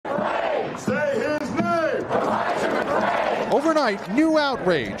Overnight, new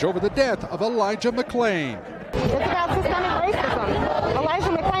outrage over the death of Elijah McClain. It's about systemic racism. Elijah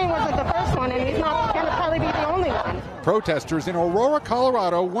McClain wasn't the first one, and he's not going to probably be the only one. Protesters in Aurora,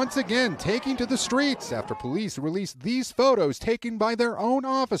 Colorado, once again taking to the streets after police released these photos taken by their own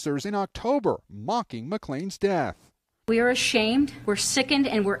officers in October, mocking McClain's death. We are ashamed, we're sickened,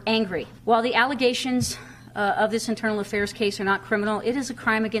 and we're angry. While the allegations of this internal affairs case are not criminal, it is a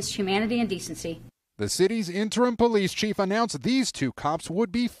crime against humanity and decency. The city's interim police chief announced these 2 cops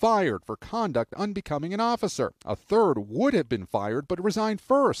would be fired for conduct unbecoming an officer. A third would have been fired but resigned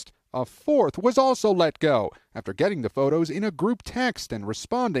first. A fourth was also let go after getting the photos in a group text and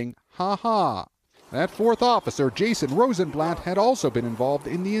responding, "Ha ha." That fourth officer, Jason Rosenblatt, had also been involved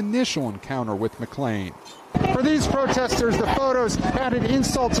in the initial encounter with McClain. For these protesters, the photos added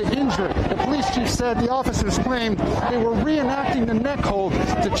insult to injury. The police chief said the officers claimed they were reenacting the neck hold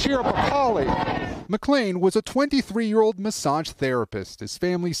to cheer up a colleague. McClain was a 23-year-old massage therapist. His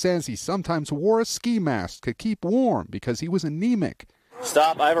family says he sometimes wore a ski mask to keep warm because he was anemic.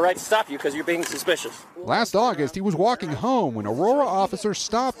 Stop. I have a right to stop you because you're being suspicious. Last August, he was walking home when Aurora officers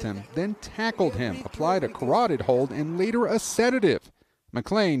stopped him, then tackled him, applied a carotid hold, and later a sedative.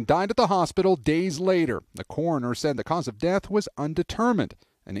 McClain died at the hospital days later. The coroner said the cause of death was undetermined.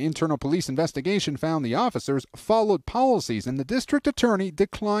 An internal police investigation found the officers followed policies, and the district attorney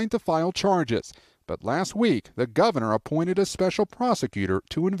declined to file charges. But last week, the governor appointed a special prosecutor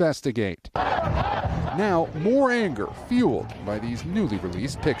to investigate. Now, more anger fueled by these newly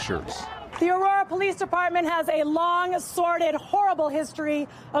released pictures. The Aurora Police Department has a long, sordid, horrible history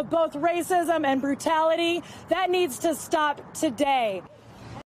of both racism and brutality. That needs to stop today.